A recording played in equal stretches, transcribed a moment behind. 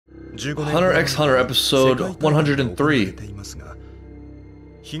Hunter x Hunter episode 103.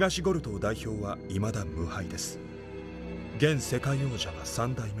 東ゴルト代表は未だ無敗です。現世界王者が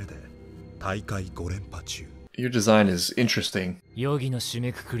3代目で大会5連覇中。Your design is interesting. 容疑の締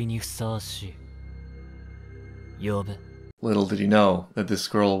めくくりにふさわしい。呼べ。 Little did he know that this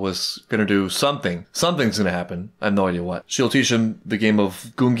girl was gonna do something. Something's gonna happen. I have no idea what. She'll teach him the game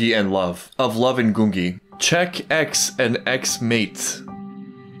of gungi and love. Of love and gungi. Check X and X mate.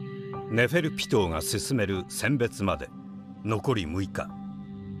 ネフェルピトーが進める選別まで残り6日。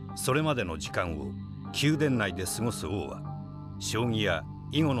それまでの時間を宮殿内で過ごす王は将棋や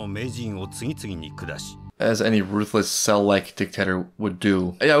囲碁の名人を次々に下し、 As any ruthless Cell-like dictator would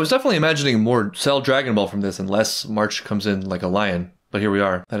do. Yeah, I was definitely imagining more Cell Dragon Ball from this and less March comes in like a lion. But here we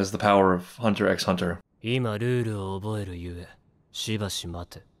are. That is the power of Hunter x Hunter. 今ルールを覚えるゆえ、しばし待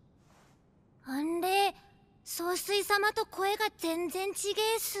て。あれ、総帥様と声が全然違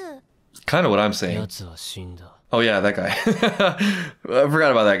えす。 Kind of what I'm saying. やつは死んだ。 Oh yeah, that guy. I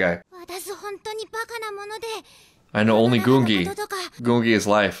forgot about that guy. 私本当にバカなもので。 I know only Gungi. Gungi is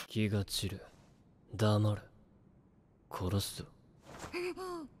life. 気が散る。黙れ。殺すぞ。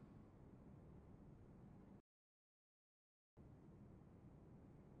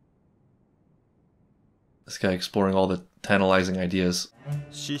This guy exploring all the tantalizing ideas.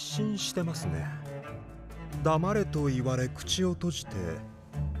 失神してますね。黙れと言われ口を閉じて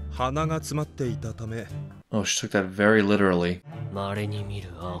鼻が詰まっていたため。 Oh, she took that very literally. 稀に見る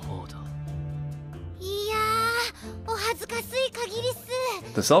アホだ。いやー、お恥ずかしい限りっす。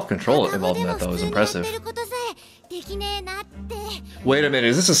 The self-control involved in that though is impressive. できねえなって。 Wait a minute,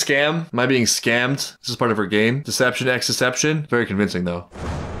 is this a scam? Am I being scammed? Is this part of her game? Deception x deception? Very convincing though.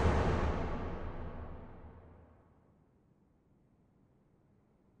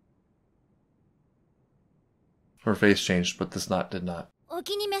 Her face changed, but this did not. お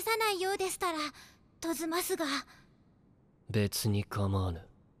気に召さないようでしたら閉じますが。別に構わぬ。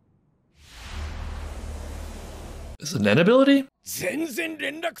 Is it an ability? 全然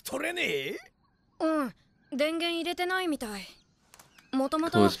連絡取れねえ。うん、電源入れてないみたい。もと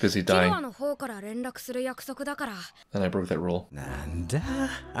もと busy dying. キロアの方から連絡する約束だから。 And I broke that rule. なんだ、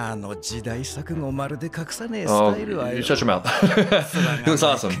あの時代錯誤まるで隠さねえス Oh, タイルは you よ。 shut your mouth. He looks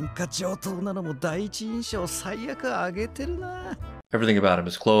awesome. 喧嘩上等なのも第一印象最悪上げてるな。 Everything about him,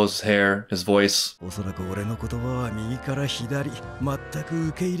 his clothes, his hair, his voice. おそらく俺の言葉は右から左、全く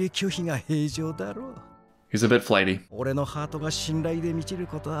受け入れ拒否が平常だろう。 He's a bit flighty. 俺のハートが信頼で満ちる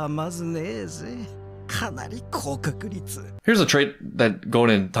ことはまずねえぜ。かなり高確率。 Here's a trait that Gon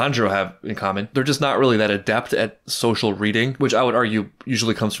and Tanjiro have in common. They're just not really that adept at social reading, which I would argue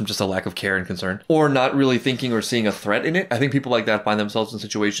usually comes from just a lack of care and concern, or not really thinking or seeing a threat in it. I think people like that find themselves in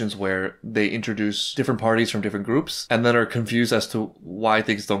situations where they introduce different parties from different groups and then are confused as to why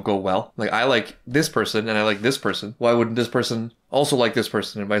things don't go well. Like, I like this person and I like this person. Why wouldn't this person also like this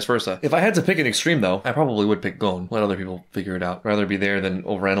person and vice versa? If I had to pick an extreme though, I probably would pick Gon. Let other people figure it out. Rather be there than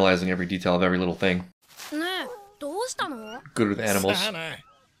overanalyzing every detail of every little thing. ねえ、どうしたの？ Good with animals.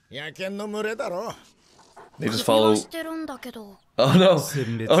 野犬の群れだろ。 They just follow. してるんだけど。 Oh no!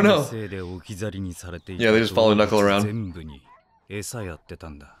 選別 Oh の no! せいで置き去りにされていた Yeah, they just follow Knuckle around. 全部に餌やってた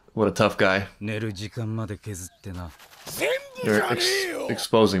んだ。 What a tough guy. 寝る時間まで削ってな。 You're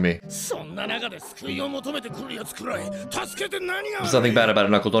exposing me. そんな中で救いを求めてくるやつくらい助けて何が。 There's nothing bad about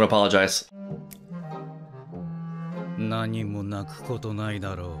it, Knuckle. Don't apologize. 何も泣くことない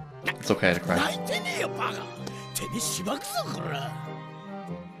だろう。 It's okay to cry. 泣いてねえよバカ。手にしばくぞこら。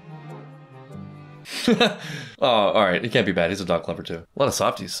 Oh, alright. He can't be bad. He's a dog lover too. A lot of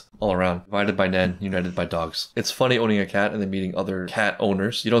softies all around. Divided by Nen, united by dogs. It's funny owning a cat and then meeting other cat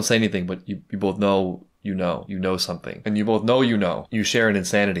owners. You don't say anything, but you both know you know. You know something. And you both know you know. You share an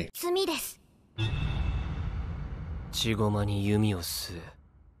insanity. 罪です。血駒に弓を据え、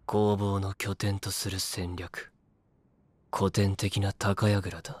攻防の拠点とする戦略。古典的な高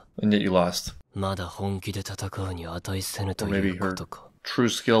櫓だ。 And yet you lost. まだ本気で戦うに値せぬと Or い maybe うこ her とか。 true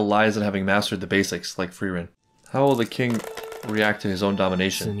skill lies in having mastered the basics, like Frieren. How will the king react to his own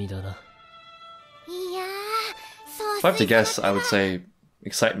domination? 罪だな。いやー、 If I have to guess, I would say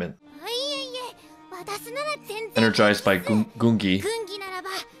excitement. いえいえ、私なら全然。 Energized by Gungi. 軍議ならば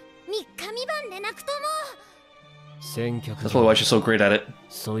3日3晩でなくとも。先客 That's probably why she's so great at it.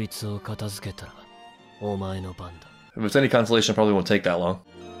 そいつを片付けたらお前の番だ。 If it's any consolation, it probably won't take that long.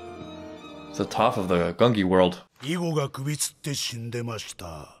 It's the top of the Gungi world. 囲碁が首つって死んでまし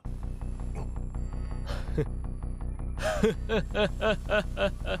た。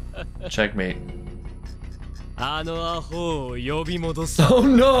 Checkmate. あのアホを呼び戻す。 Oh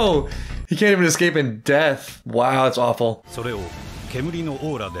no! He can't even escape in death. Wow, that's awful. それを煙の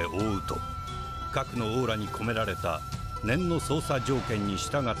オーラで覆うと核のオーラに込められた念の操作条件に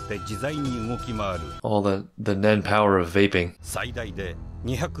従って自在に動き回る All the Nen power of vaping. 最大で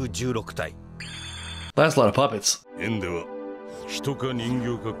216体 That's a lot of puppets. 円では人か人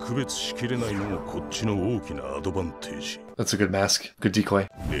形か区別しきれないのもこっちの大きなアドバンテージ。 That's a good mask. Good decoy.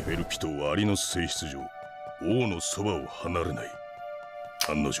 ネフェルピトはアリの性質上王のそばを離れない。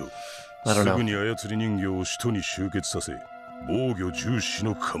案の定 I don't す know. ぐに操り人形を使徒に集結させ防御重視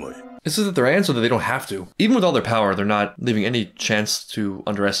の構え。 It's just that they're ants so that they don't have to. Even with all their power, they're not leaving any chance to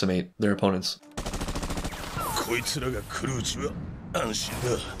underestimate their opponents. こいつらが来るうちは安心だ。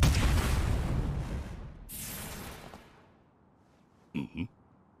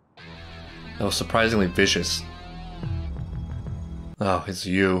That was surprisingly vicious. Oh, it's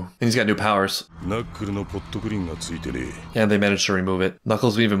you. And he's got new powers. ナックルのポットグリーンがついてね。 And they managed to remove it.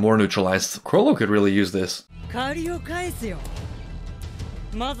 Knuckles even more neutralized. Crollo could really use this. 借りを返すよ。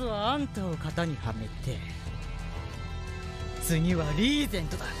まずはあんたを型にはめて、次はリーゼン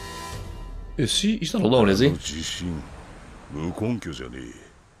トだ。 Is he? He's not alone, is he? 自信無根拠じゃねえ。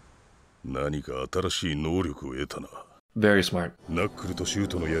何か新しい能力を得たな。 Very smart. ナックルとシュー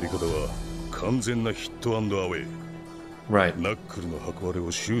トのやり方は完全なヒットアンドアウェイ。 Right. ナックルの箱割れ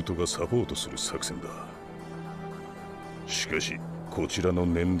をシュートがサポートする作戦だ。しかしこちらの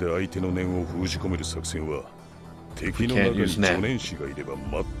念で相手の念を封じ込める作戦は敵の中に助念士がいれば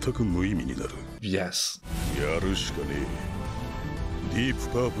全く無意味になる。 Yes. やるしかねえ。ディープ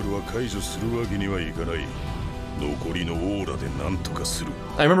パープルは解除するわけにはいかない。残りのオーラで何とかする。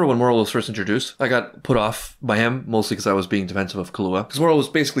 I remember when Moro was first introduced, I got put off by him, mostly because I was being defensive of Kahlua. Because Moro was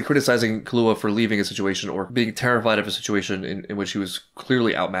basically criticizing Kahlua for leaving a situation or being terrified of a situation in which he was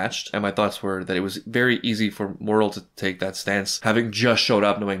clearly outmatched. And my thoughts were that it was very easy for Moro to take that stance, having just showed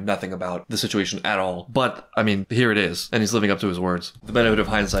up knowing nothing about the situation at all. But, I mean, here it is, and he's living up to his words. The benefit of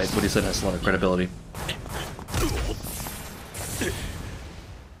hindsight, what he said has a lot of credibility.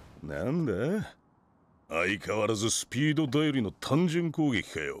 なんだ相変わらずスピード頼りの単純攻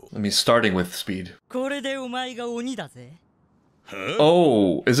撃かよ。 I mean, starting with speed. これでお前が鬼だぜ。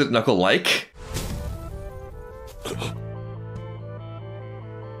Oh, is it Knuckle-like?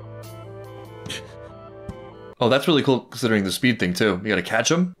 Oh, that's really cool considering the speed thing too. You gotta catch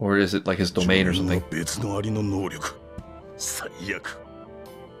him? Or is it like his domain or something? 別のアリの能力。最悪。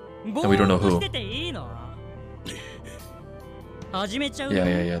 And we don't know who. してていいの？始めちゃう。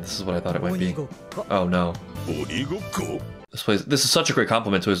 Yeah. This is what I thought it might be. Oh no. 鬼ごっこ This is such a great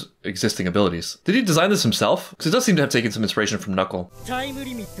compliment to his existing abilities. Did he design this himself? Because it does seem to have taken some inspiration from Knuckle. タイム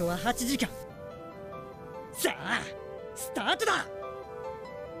リミットは8時間。さあ、スタートだ。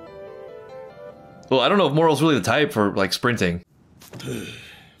 Well, I don't know if Moral's really the type for like sprinting.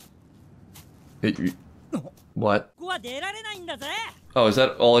 What? ここは出られないんだぜ。 Oh, is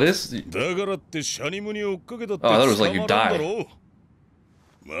that all it is? だからってシャニムに追っかけたって Oh, I thought it was like you 捕まるんだろう。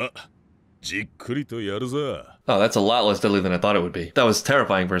まあ、じっくりとやるさ。 Oh, that's a lot less deadly than I thought it would be. That was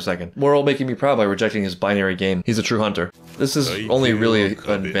terrifying for a second. Moral making me proud by rejecting his binary game. He's a true hunter. This is only really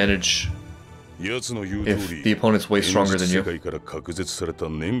an advantage 奴の言う通 if り、 the opponent's way stronger than 世 you. 界から隔絶された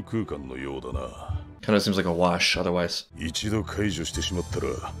年空間のようだな。 Kind of seems like a wash otherwise. 一度解除してしまったら、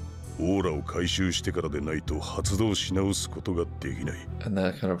オーラを回収してからでないと発動し直すことができない。 And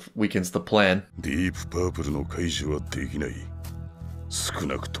that kind of weakens the plan. ディープパープルの解除はできない。少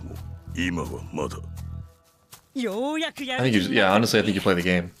なくとも今はまだ。ようやくや I る think you, yeah, honestly, I think you play the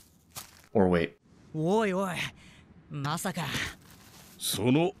game. Or wait. おいおい、まさか。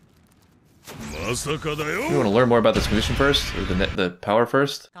そのまさかだ You よ。 want to learn more about this condition first? Or the power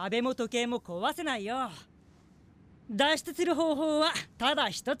first? 壁も時計も壊せないよ。脱出する方法はただ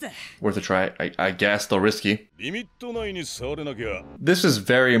一つ。 Worth a try. I guess, though risky. リミット内に触れなきゃ。 This is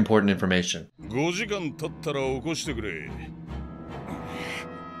very important information. 5時間経ったら起こしてくれ。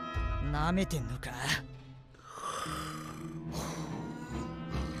なめてんのか。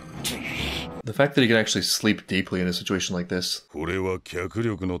 The fact that he can actually sleep deeply in a situation like this. これは脚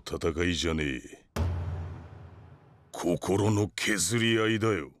力の戦いじゃねえ。心の削り合いだ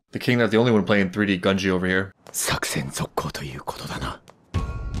よ。 The king not the only one playing 3D gungi over here. 作戦続行ということだな。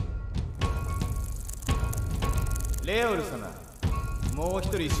レオル様、もう一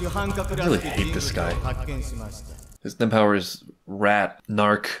人主犯格ら I し really き hate 人 this 物 guy. を発見しました。 His then power is rat,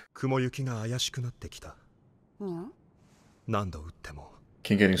 narc. 雲行きが怪しくなってきた。何度打っても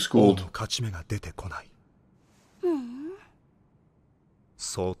King getting 王 schooled. の勝ち目が出てこない。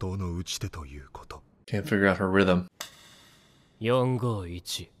相当の打ち手ということ。 Can't figure out her rhythm.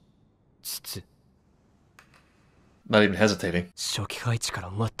 451筒。 Not even hesitating. 初期配置か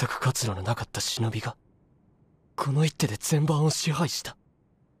ら全く活路のなかった忍びがこの一手で全盤を支配した。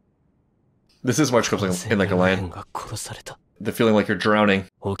 This is March comes in like a lion. が殺された。 The feeling like you're drowning.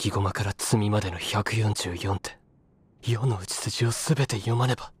 置き駒から積みまでの144手。世の内筋をすべて読ま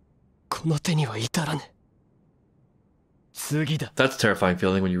ねば、この手には至らぬ。次だ。 That's a terrifying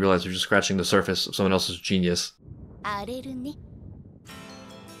feeling when you realize you're just scratching the surface of someone else's genius. 荒れるね。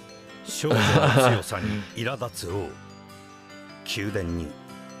少女の強さに苛立つ王。宮殿に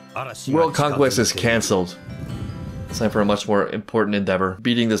嵐が World 近づい conquest is ている。 cancelled. It's time for a much more important endeavor.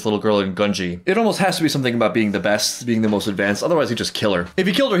 Beating this little girl in Gungi. It almost has to be something about being the best, being the most advanced. Otherwise, he'd just kill her. If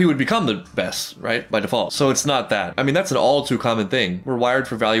he killed her, he would become the best, right? By default. So it's not that. I mean, that's an all too common thing. We're wired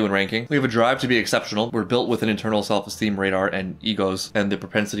for value and ranking. We have a drive to be exceptional. We're built with an internal self-esteem radar and egos and the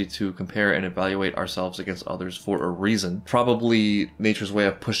propensity to compare and evaluate ourselves against others for a reason. Probably nature's way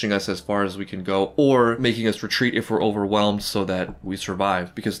of pushing us as far as we can go or making us retreat if we're overwhelmed so that we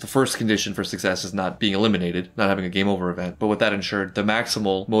survive. Because the first condition for success is not being eliminated, not having a game over event. But with that ensured, the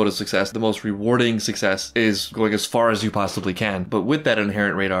maximal mode of success, the most rewarding success, is going as far as you possibly can. But with that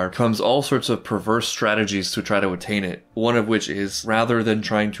inherent radar comes all sorts of perverse strategies to try to attain it. One of which is, rather than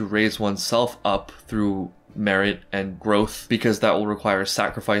trying to raise oneself up through merit and growth, because that will require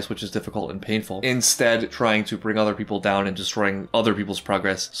sacrifice, which is difficult and painful, instead trying to bring other people down and destroying other people's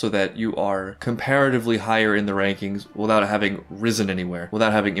progress so that you are comparatively higher in the rankings without having risen anywhere,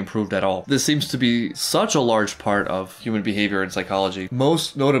 without having improved at all. This seems to be such a large part of human behavior and psychology,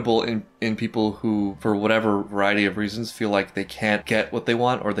 most notable in people who, for whatever variety of reasons, feel like they can't get what they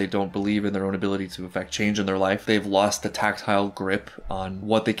want or they don't believe in their own ability to affect change in their life. They've lost the tactile grip on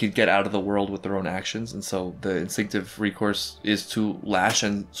what they could get out of the world with their own actions, and so the instinctive recourse is to lash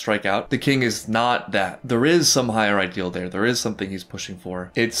and strike out. The king is not that. There is some higher ideal there. There is something he's pushing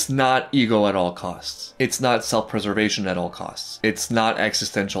for. It's not ego at all costs. It's not self-preservation at all costs. It's not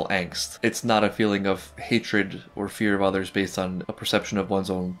existential angst. It's not a feeling of hatred or fear of others based on a perception of one's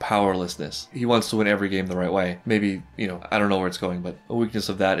own powerlessness. He wants to win every game the right way. Maybe, I don't know where it's going, but a weakness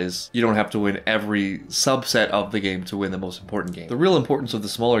of that is you don't have to win every subset of the game to win the most important game. The real importance of the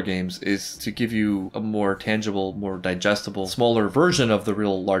smaller games is to give you a more tangible, more digestible, smaller version of the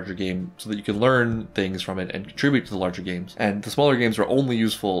real larger game so that you can learn things from it and contribute to the larger games. And the smaller games are only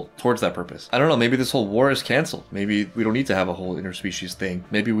useful towards that purpose. I don't know, maybe this whole war is cancelled. Maybe we don't need to have a whole interspecies thing.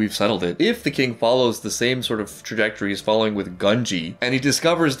 Maybe we've settled it. If the king follows the same sort of trajectory he's following with Gungi, and he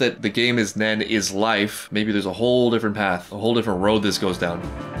discovers that the game is life, maybe there's a whole different path, a whole different road this goes down.